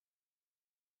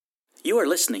You are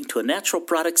listening to a Natural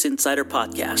Products Insider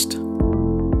podcast.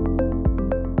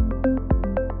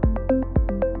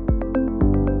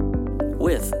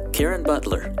 With Karen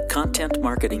Butler, Content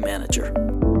Marketing Manager.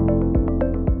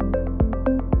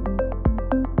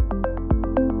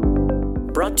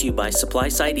 Brought to you by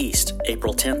SupplySide East,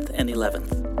 April 10th and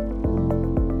 11th.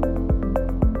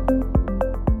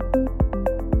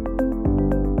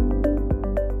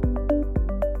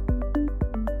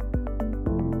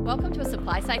 Welcome to a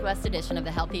SupplySide West edition of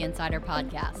the Healthy Insider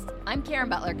podcast. I'm Karen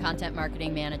Butler, Content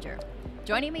Marketing Manager.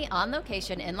 Joining me on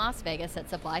location in Las Vegas at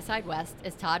SupplySide West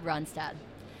is Todd Runestad.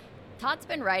 Todd's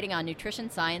been writing on nutrition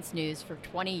science news for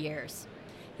 20 years.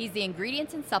 He's the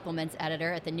ingredients and supplements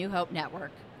editor at the New Hope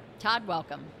Network. Todd,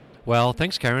 welcome. Well,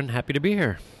 thanks, Karen. Happy to be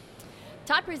here.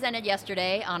 Todd presented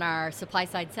yesterday on our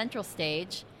SupplySide Central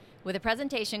stage with a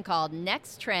presentation called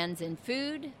Next Trends in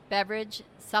Food, Beverage,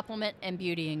 Supplement, and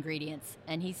Beauty Ingredients.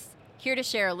 And he's here to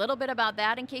share a little bit about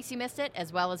that in case you missed it,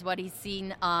 as well as what he's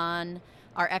seen on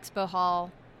our expo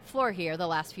hall floor here the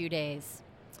last few days.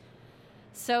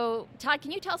 So, Todd,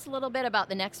 can you tell us a little bit about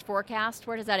the next forecast?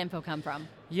 Where does that info come from?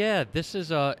 Yeah, this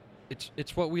is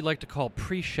it's what we like to call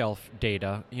pre-shelf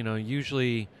data. You know,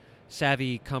 usually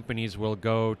savvy companies will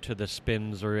go to the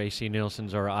SPINS or AC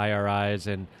Nielsen's or IRIs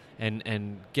and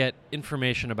get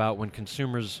information about when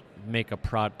consumers make a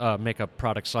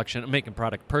product selection, make a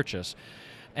product purchase.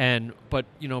 But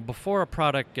you know, before a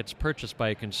product gets purchased by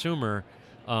a consumer,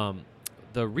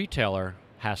 the retailer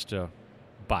has to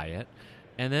buy it,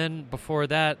 and then before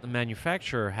that, the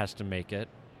manufacturer has to make it,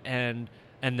 and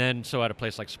then so at a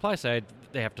place like SupplySide,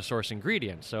 they have to source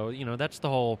ingredients. So you know, that's the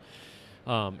whole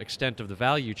extent of the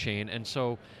value chain. And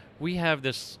so we have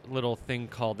this little thing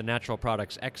called the Natural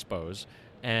Products Expos.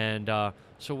 And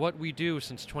so what we do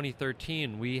since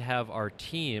 2013, we have our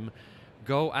team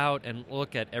go out and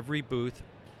look at every booth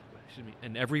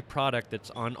and every product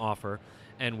that's on offer,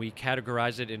 and we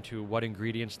categorize it into what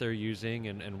ingredients they're using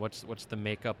and what's the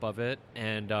makeup of it.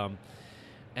 And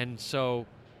so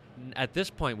at this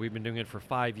point, we've been doing it for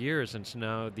 5 years, and so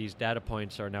now these data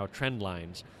points are now trend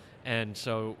lines. And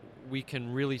so we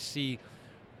can really see,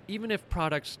 even if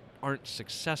products aren't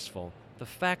successful, the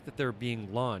fact that they're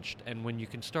being launched, and when you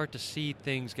can start to see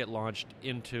things get launched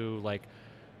into like,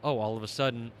 oh, all of a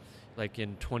sudden, like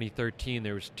in 2013,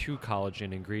 there was 2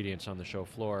 collagen ingredients on the show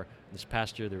floor. This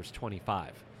past year, there was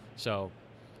 25. So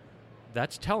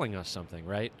that's telling us something,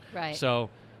 right? Right. So,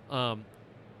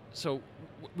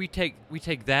 we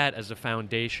take that as a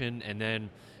foundation, and then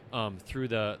through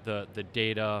the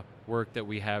data work that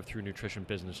we have through Nutrition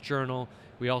Business Journal,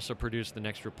 we also produce the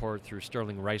next report through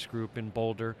Sterling Rice Group in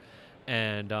Boulder.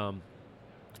 And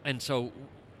so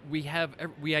we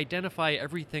identify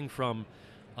everything from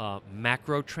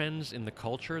macro trends in the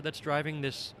culture that's driving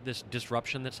this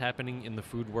disruption that's happening in the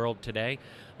food world today.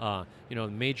 You know,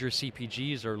 major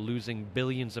CPGs are losing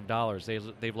billions of dollars.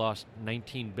 They've lost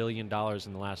 $19 billion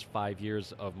in the last 5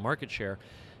 years of market share.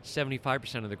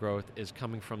 75% of the growth is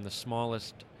coming from the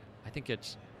smallest. I think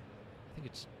it's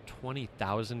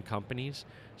 20,000 companies.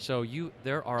 So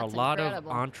there are That's a lot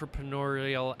incredible. of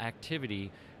entrepreneurial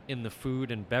activity in the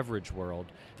food and beverage world.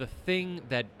 The thing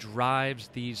that drives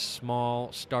these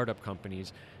small startup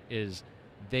companies is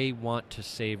they want to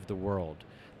save the world.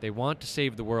 They want to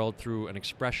save the world through an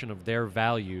expression of their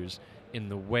values in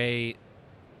the way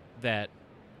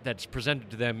that's presented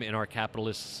to them in our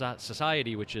capitalist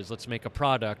society, which is, let's make a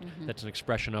product that's an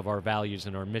expression of our values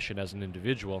and our mission as an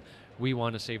individual. We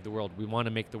want to save the world. We want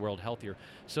to make the world healthier.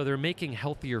 So they're making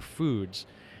healthier foods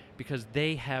because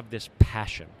they have this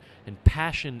passion. And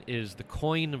passion is the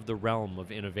coin of the realm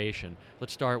of innovation.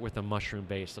 Let's start with a mushroom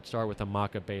base. Let's start with a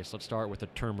maca base. Let's start with a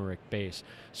turmeric base.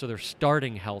 So they're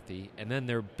starting healthy, and then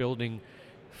they're building,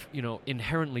 you know,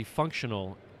 inherently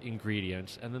functional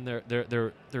ingredients, and then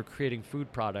they're creating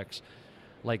food products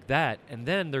like that, and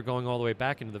then they're going all the way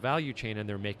back into the value chain, and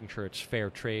they're making sure it's fair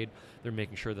trade. They're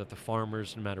making sure that the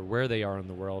farmers, no matter where they are in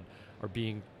the world, are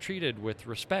being treated with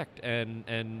respect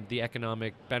and the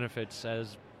economic benefits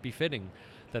as befitting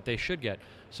that they should get.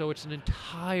 So it's an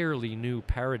entirely new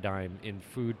paradigm in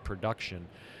food production,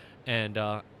 and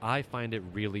I find it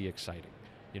really exciting,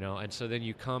 you know. And so then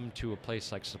you come to a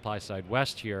place like SupplySide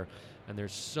West here, and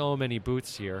there's so many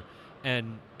booths here,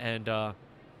 and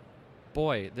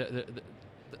boy,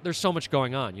 there's so much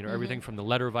going on. You know, everything from the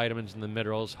letter vitamins and the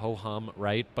minerals, ho-hum,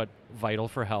 right, but vital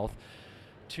for health,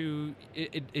 to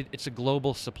it's a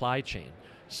global supply chain.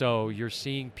 So you're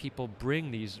seeing people bring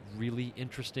these really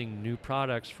interesting new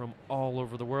products from all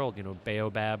over the world. You know,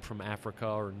 baobab from Africa,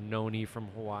 or noni from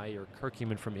Hawaii, or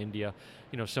curcumin from India.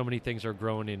 You know, so many things are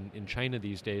grown in China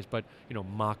these days, but, you know,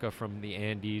 maca from the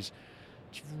Andes.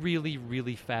 it's really,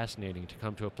 really fascinating to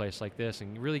come to a place like this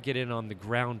and really get in on the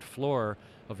ground floor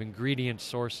of ingredient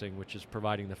sourcing, which is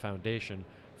providing the foundation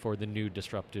for the new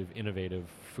disruptive, innovative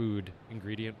food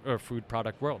ingredient or food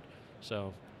product world.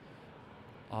 So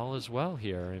all is well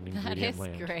here in ingredient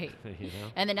land. That is great. You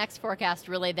know? And the next forecast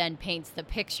really then paints the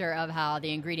picture of how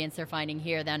the ingredients they're finding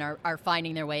here then are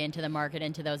finding their way into the market,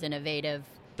 into those innovative.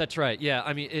 That's right. Yeah.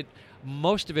 I mean,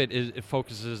 most of it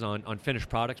focuses on finished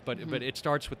products, but it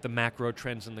starts with the macro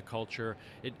trends in the culture.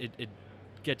 It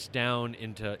gets down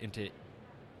into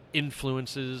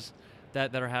influences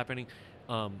that are happening.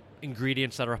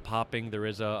 Ingredients that are popping. There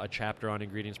is a chapter on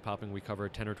ingredients popping. We cover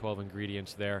 10 or 12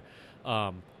 ingredients there,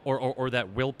 or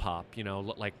that will pop. You know,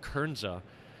 like Kernza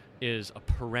is a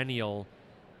perennial,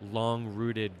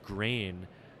 long-rooted grain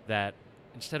that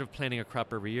instead of planting a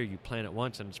crop every year, you plant it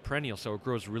once, and it's perennial, so it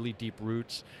grows really deep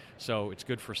roots. So it's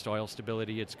good for soil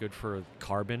stability. It's good for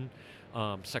carbon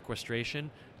sequestration.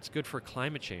 It's good for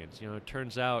climate change. You know, it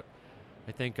turns out,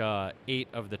 I think 8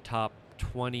 of the top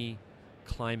 20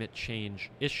 climate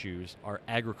change issues are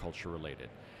agriculture related.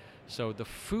 So the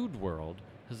food world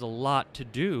has a lot to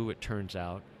do, it turns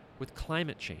out, with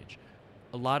climate change.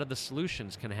 A lot of the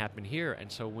solutions can happen here.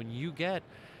 And so when you get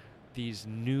these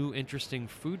new interesting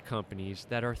food companies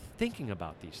that are thinking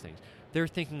about these things, they're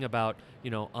thinking about, you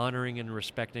know, honoring and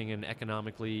respecting and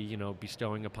economically, you know,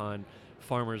 bestowing upon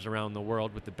farmers around the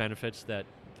world with the benefits that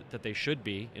they should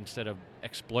be instead of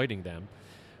exploiting them.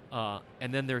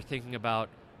 And then they're thinking about,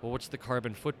 well, what's the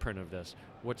carbon footprint of this?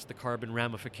 What's the carbon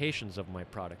ramifications of my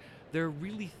product? They're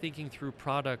really thinking through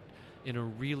product in a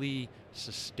really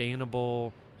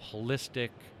sustainable, holistic,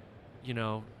 you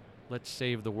know, let's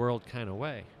save the world kind of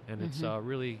way. And it's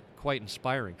really quite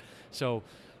inspiring. So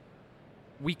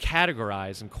we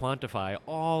categorize and quantify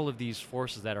all of these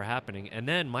forces that are happening. And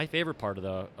then my favorite part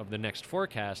of the next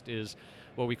forecast is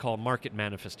what we call market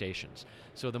manifestations.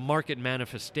 So the market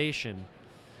manifestation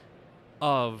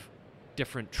of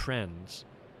different trends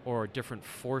or different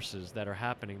forces that are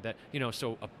happening that, you know,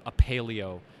 so a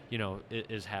paleo, you know,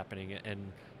 is happening,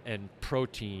 and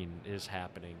protein is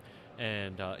happening,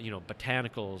 and, you know,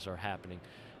 botanicals are happening.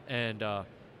 And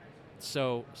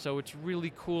so it's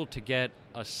really cool to get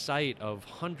a sight of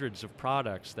hundreds of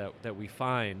products that we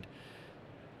find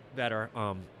that are,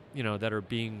 you know, that are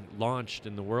being launched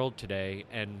in the world today,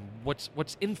 and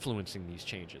what's influencing these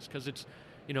changes. Because it's,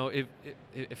 you know,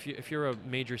 if you're a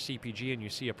major CPG and you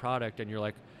see a product and you're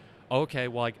like, okay,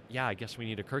 well, I guess we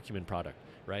need a curcumin product,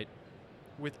 right?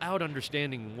 Without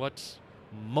understanding what's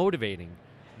motivating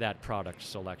that product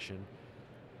selection,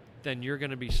 then you're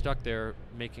going to be stuck there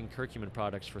making curcumin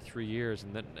products for 3 years,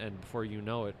 and before you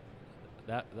know it,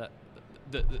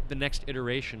 the next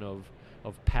iteration of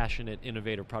passionate,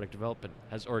 innovative product development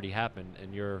has already happened,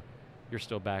 and you're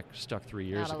still stuck 3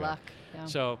 years ago. Out of luck. Yeah.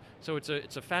 So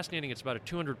it's a fascinating. It's about a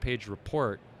 200-page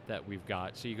report that we've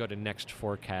got. So you go to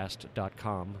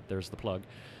nextforecast.com. There's the plug,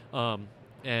 and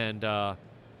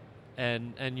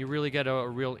you really get a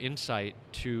real insight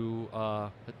to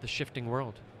the shifting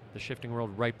world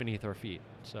right beneath our feet.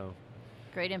 So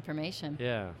great information.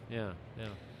 Yeah.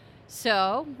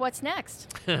 So what's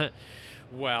next?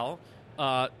 Well,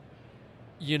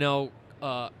 you know,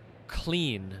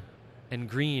 clean and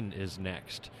green is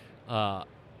next.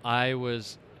 I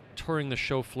was touring the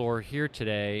show floor here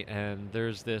today, and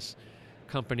there's this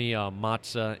company,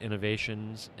 Mazza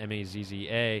Innovations,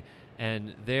 M-A-Z-Z-A,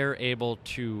 and they're able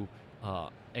to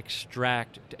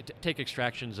take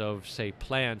extractions of, say,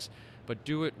 plants, but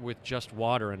do it with just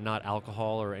water and not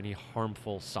alcohol or any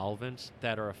harmful solvents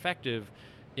that are effective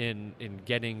in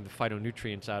getting the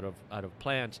phytonutrients out of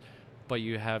plants, but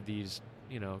you have these,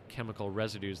 you know, chemical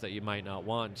residues that you might not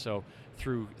want. So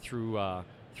through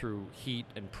heat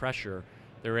and pressure,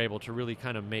 they're able to really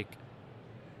kind of make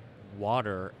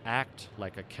water act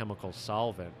like a chemical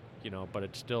solvent, you know, but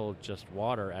it's still just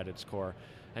water at its core.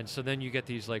 And so then you get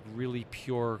these like really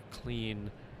pure, clean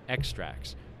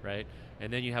extracts, right?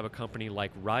 And then you have a company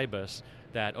like Ribus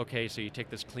that, okay, so you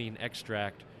take this clean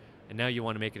extract and now you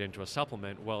want to make it into a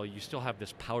supplement. Well, you still have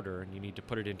this powder and you need to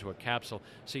put it into a capsule.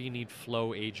 So you need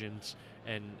flow agents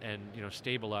and you know,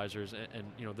 stabilizers and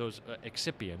you know, those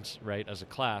excipients, right, as a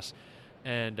class.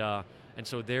 And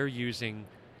so they're using,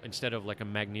 instead of like a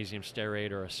magnesium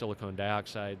stearate or a silicon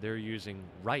dioxide, they're using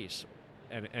rice.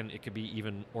 And it could be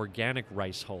even organic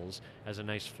rice hulls as a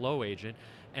nice flow agent.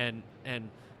 And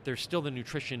there's still the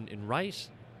nutrition in rice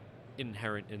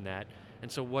inherent in that.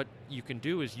 And so what you can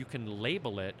do is you can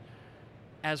label it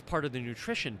as part of the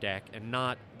nutrition deck and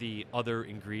not the other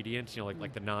ingredients, you know,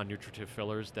 like the non-nutritive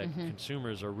fillers that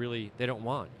consumers are really, they don't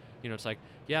want. It's like,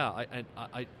 yeah,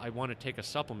 I want to take a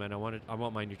supplement. I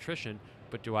want my nutrition,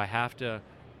 but do I have to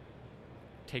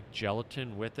take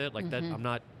gelatin with it? Like that, I'm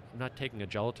not taking a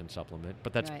gelatin supplement,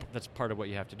 but that's part of what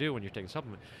you have to do when you're taking a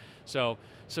supplement. So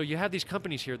you have these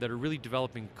companies here that are really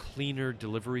developing cleaner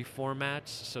delivery formats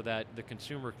so that the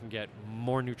consumer can get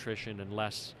more nutrition and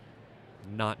less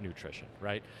not nutrition,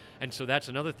 right? And so that's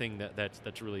another thing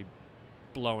that's really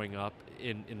blowing up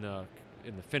in the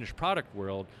finished product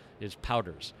world is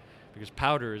powders, because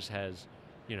powders has,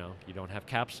 you don't have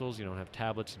capsules, you don't have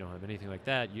tablets, you don't have anything like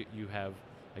that. You have,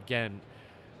 again,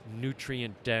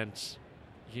 nutrient dense,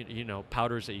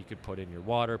 powders that you could put in your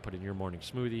water, put in your morning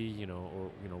smoothie,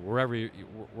 or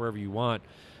wherever you want,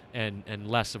 and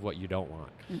less of what you don't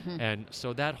want. And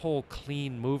so that whole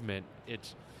clean movement,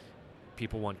 it's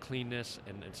people want cleanness,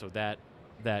 and so that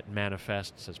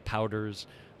manifests as powders.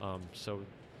 So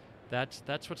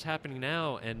that's what's happening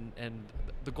now, and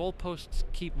the goalposts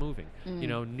keep moving.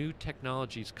 New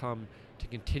technologies come to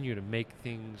continue to make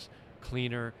things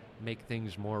cleaner, make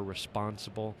things more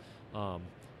responsible,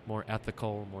 more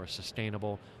ethical, more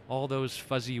sustainable, all those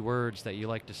fuzzy words that you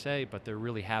like to say, but they're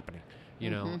really happening,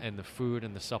 and the food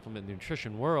and the supplement and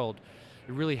nutrition world,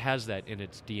 it really has that in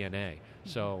its DNA.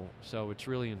 So it's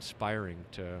really inspiring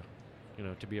to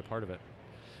be a part of it.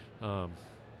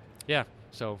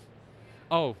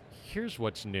 Here's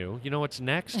what's new. You know what's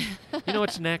next?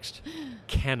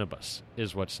 Cannabis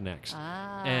is what's next.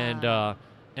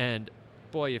 And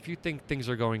boy, if you think things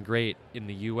are going great in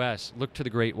the U.S., look to the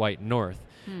Great White North,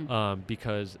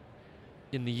 because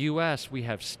in the U.S. we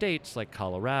have states like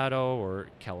Colorado, or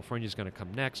California is going to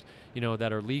come next,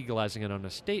 that are legalizing it on a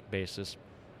state basis.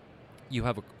 You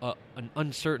have an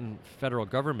uncertain federal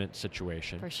government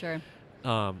situation. For sure.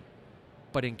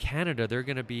 But in Canada, they're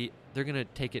going to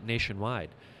take it nationwide.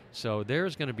 So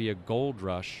there's going to be a gold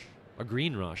rush, a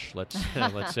green rush, let's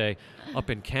say, up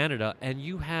in Canada, and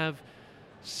you have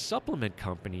supplement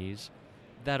companies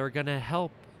that are going to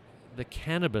help the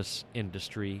cannabis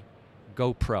industry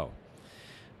go pro.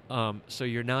 So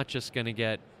you're not just going to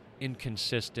get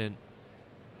inconsistent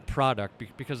product,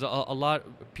 because a lot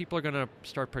people are going to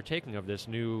start partaking of this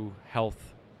new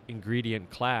health ingredient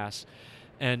class,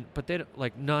 but they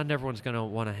not everyone's going to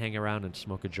want to hang around and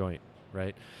smoke a joint,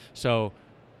 right? So,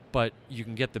 but you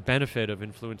can get the benefit of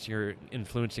influencing your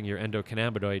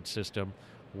endocannabinoid system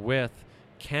with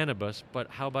cannabis. But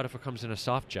how about if it comes in a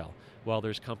soft gel? Well,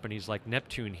 there's companies like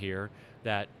Neptune here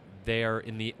that they're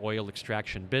in the oil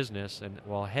extraction business, and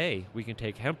hey, we can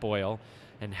take hemp oil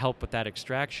and help with that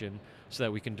extraction so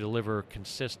that we can deliver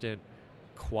consistent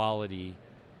quality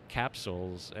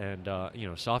capsules and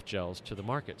soft gels to the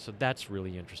market. So that's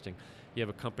really interesting. You have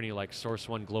a company like Source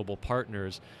One Global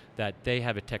Partners that they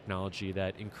have a technology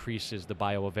that increases the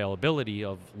bioavailability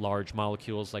of large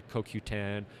molecules like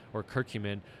CoQ10 or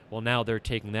curcumin. Well, now they're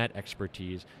taking that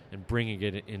expertise and bringing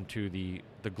it into the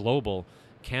global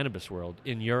cannabis world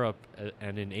in Europe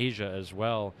and in Asia as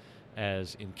well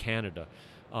as in Canada.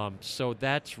 So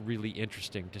that's really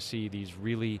interesting to see these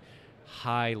really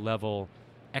high-level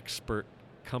expert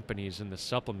companies in the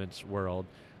supplements world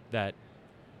that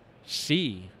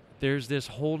see there's this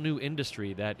whole new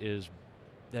industry that is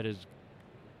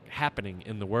happening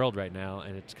in the world right now,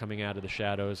 and it's coming out of the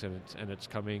shadows, and it's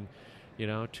coming,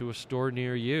 to a store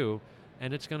near you,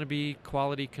 and it's going to be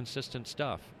quality, consistent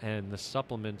stuff. And the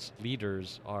supplements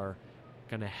leaders are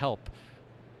going to help,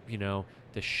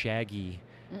 the shaggy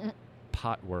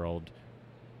pot world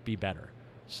be better.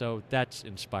 So that's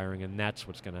inspiring, and that's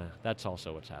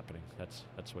also what's happening. That's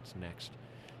what's next.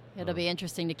 It'll be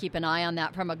interesting to keep an eye on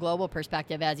that from a global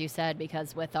perspective, as you said,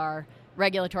 because with our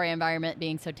regulatory environment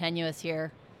being so tenuous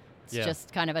here, it's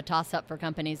just kind of a toss-up for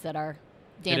companies that are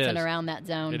dancing around that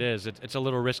zone. It is. It's a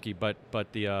little risky, but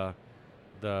the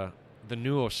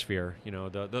noosphere,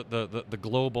 the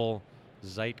global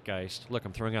zeitgeist. Look,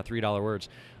 I'm throwing out $3 words.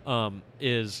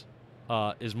 Is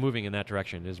moving in that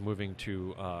direction. Is moving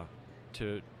to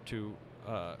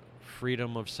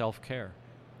freedom of self-care.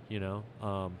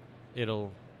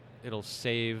 It'll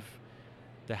save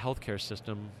the healthcare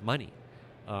system money,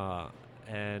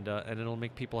 and it'll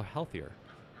make people healthier.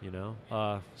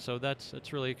 So that's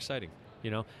really exciting.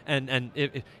 And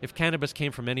if cannabis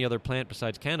came from any other plant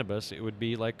besides cannabis, it would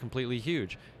be completely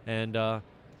huge, and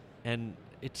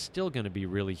it's still going to be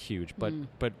really huge. But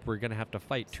we're going to have to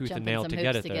fight tooth and nail to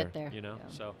get it there.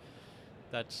 So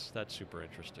that's super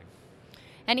interesting.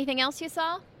 Anything else you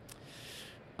saw?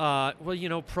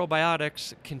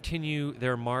 Probiotics continue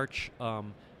their march.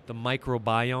 The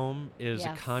microbiome is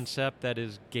a concept that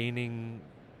is gaining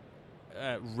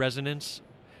resonance.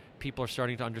 People are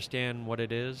starting to understand what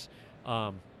it is.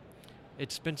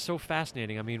 it's been so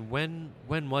fascinating. I mean, when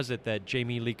was it that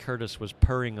Jamie Lee Curtis was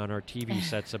purring on our TV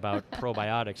sets about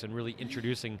probiotics and really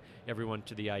introducing everyone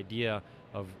to the idea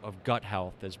of gut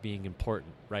health as being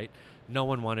important, right? No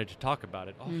one wanted to talk about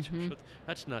it. Oh,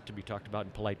 that's not to be talked about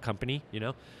in polite company, you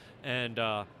know? And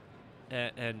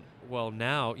well,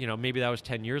 now, you know, maybe that was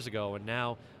 10 years ago, and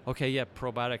now, okay, yeah,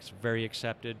 probiotics, very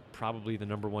accepted, probably the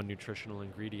number one nutritional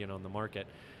ingredient on the market.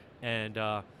 And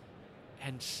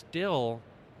still,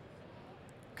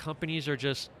 companies are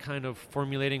just kind of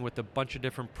formulating with a bunch of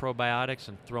different probiotics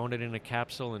and throwing it in a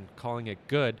capsule and calling it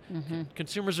good.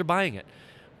 Consumers are buying it.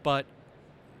 But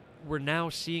we're now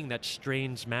seeing that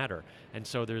strains matter. And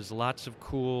so there's lots of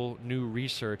cool new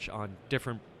research on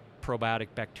different probiotic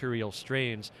bacterial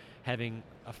strains having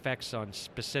effects on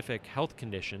specific health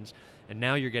conditions. And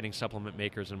now you're getting supplement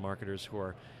makers and marketers who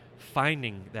are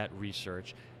finding that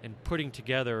research and putting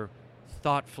together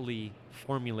thoughtfully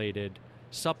formulated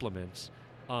supplements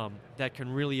that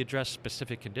can really address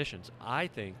specific conditions. I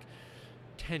think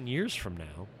 10 years from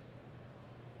now,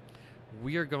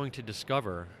 we are going to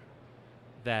discover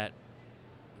that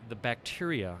the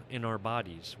bacteria in our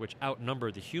bodies, which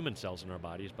outnumber the human cells in our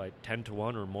bodies by 10 to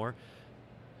 1 or more,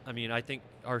 I mean, I think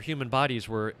our human bodies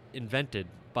were invented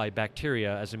by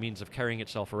bacteria as a means of carrying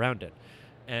itself around it.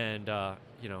 And,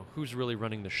 you know, who's really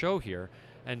running the show here?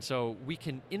 And so we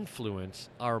can influence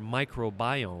our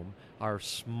microbiome, our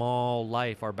small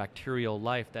life, our bacterial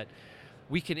life, that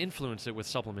we can influence it with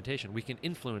supplementation. We can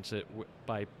influence it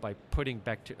by putting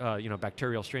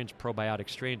bacterial strains, probiotic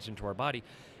strains into our body.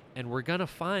 And we're going to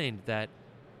find that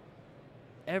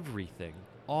everything,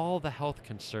 all the health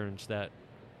concerns that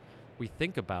we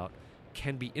think about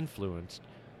can be influenced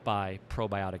by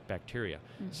probiotic bacteria.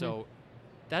 So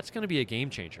that's going to be a game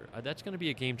changer. That's going to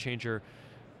be a game changer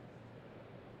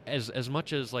as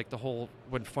much as like the whole,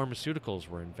 when pharmaceuticals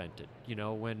were invented, you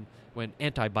know, when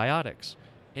antibiotics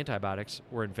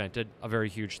were invented, a very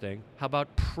huge thing. How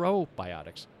about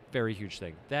probiotics? Very huge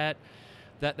thing. That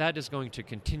is going to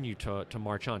continue to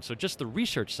march on. So just the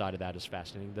research side of that is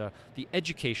fascinating. The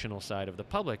educational side of the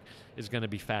public is going to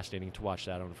be fascinating to watch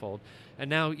that unfold. And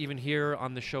now even here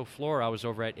on the show floor, I was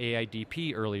over at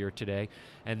AIDP earlier today,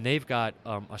 and they've got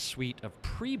a suite of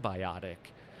prebiotic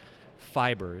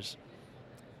fibers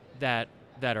that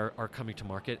are coming to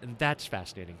market, and that's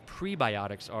fascinating.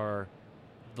 Prebiotics are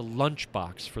the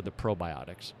lunchbox for the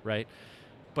probiotics, right?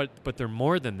 But they're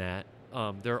more than that.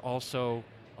 They're also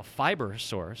a fiber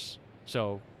source,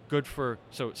 so good for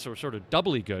sort of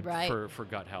doubly good for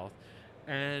gut health,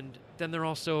 and then they're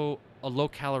also a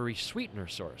low-calorie sweetener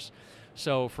source.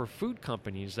 So for food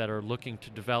companies that are looking to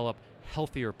develop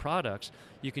healthier products,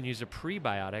 you can use a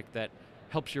prebiotic that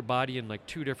helps your body in like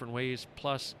 2 different ways.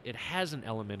 Plus, it has an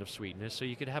element of sweetness, so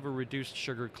you could have a reduced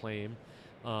sugar claim,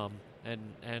 and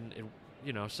it,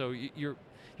 you know, so you're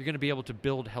going to be able to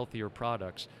build healthier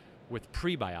products with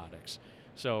prebiotics.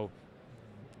 So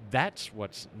that's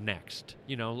what's next.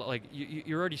 You know, like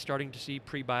you're already starting to see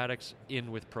prebiotics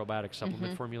in with probiotic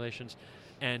supplement formulations,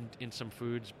 and in some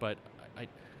foods. But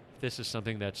this is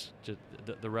something that's just,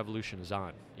 the revolution is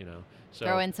on. You know, so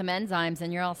throw in some enzymes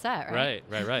and you're all set, right?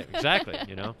 Right. Exactly.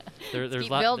 You know, there's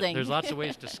lots of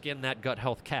ways to skin that gut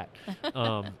health cat.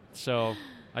 So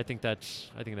I think that's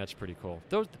pretty cool.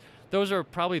 Those are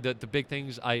probably the big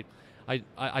things. I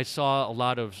saw a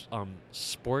lot of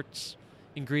sports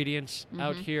ingredients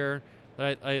out here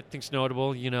that I think's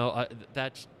notable. You know,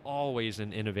 that's always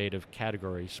an innovative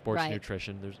category. Sports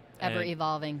nutrition. There's ever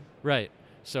evolving. Right.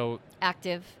 So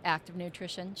active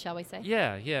nutrition, shall we say?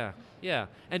 Yeah.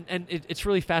 And it's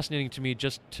really fascinating to me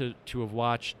just to have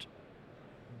watched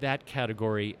that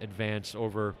category advance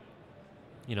over.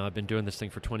 You know, I've been doing this thing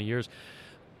for 20 years.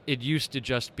 It used to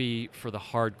just be for the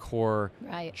hardcore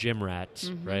gym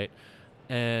rats, right?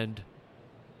 And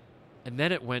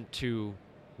then it went to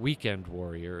weekend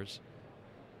warriors,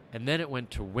 and then it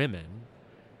went to women,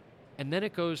 and then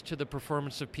it goes to the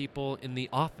performance of people in the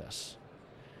office.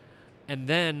 And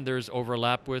then there's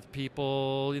overlap with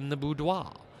people in the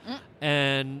boudoir.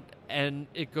 And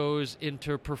it goes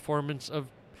into performance of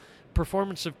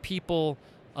people.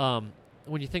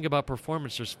 When you think about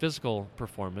performance, there's physical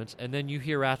performance, and then you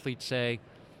hear athletes say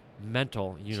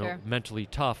mental, know, mentally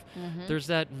tough. There's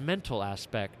that mental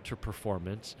aspect to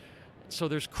performance. So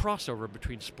there's crossover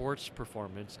between sports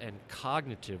performance and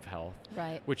cognitive health,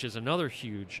 which is another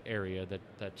huge area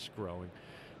that's growing.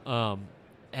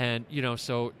 And, you know,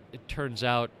 so it turns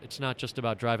out it's not just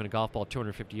about driving a golf ball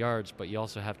 250 yards, but you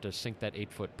also have to sink that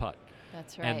 8-foot putt.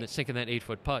 That's right. And sinking that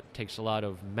 8-foot putt takes a lot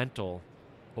of mental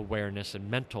awareness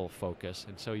and mental focus.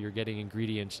 And so you're getting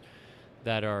ingredients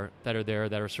that are there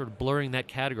that are sort of blurring that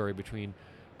category between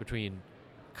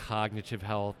cognitive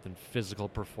health and physical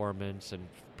performance and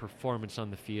performance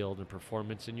on the field and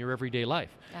performance in your everyday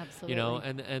life. Absolutely. You know,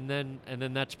 and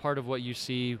then that's part of what you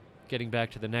see, getting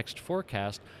back to the next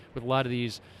forecast, with a lot of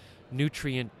these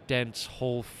nutrient-dense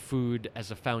whole food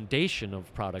as a foundation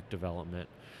of product development,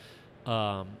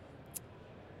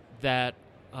 that's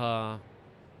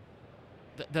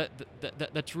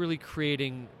really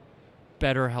creating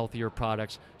better, healthier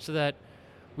products so that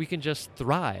we can just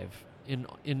thrive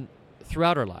in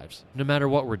throughout our lives, no matter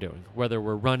what we're doing, whether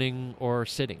we're running or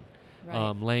sitting,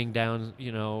 Right. laying down.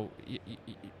 You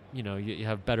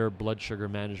have better blood sugar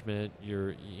management,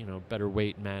 better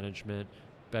weight management,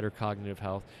 better cognitive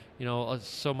health.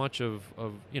 So much of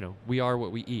we are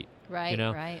what we eat. Right.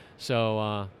 Right.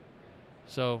 So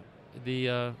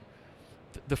the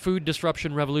food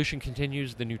disruption revolution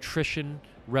continues. The nutrition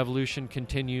revolution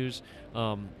continues.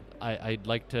 I'd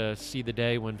like to see the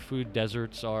day when food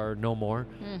deserts are no more,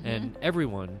 and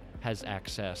everyone has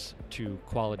access to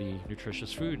quality,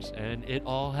 nutritious foods. And it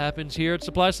all happens here at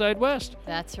SupplySide West.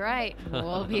 That's right.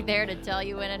 We'll be there to tell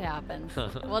you when it happens.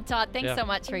 Well, Todd, thanks so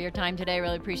much for your time today.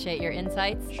 Really appreciate your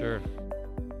insights. Sure.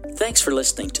 Thanks for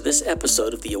listening to this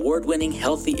episode of the award-winning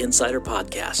Healthy Insider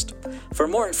Podcast. For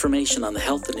more information on the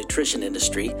health and nutrition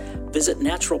industry, visit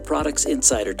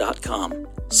naturalproductsinsider.com.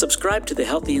 Subscribe to the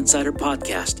Healthy Insider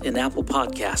Podcast in Apple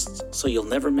Podcasts so you'll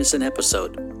never miss an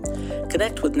episode.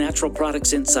 Connect with Natural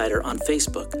Products Insider on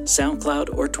Facebook,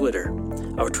 SoundCloud, or Twitter.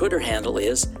 Our Twitter handle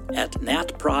is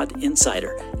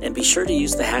 @NatProdInsider, and be sure to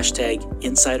use the hashtag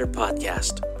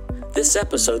InsiderPodcast. This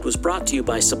episode was brought to you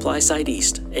by SupplySide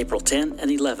East, April 10 and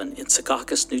 11 in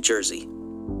Secaucus, New Jersey.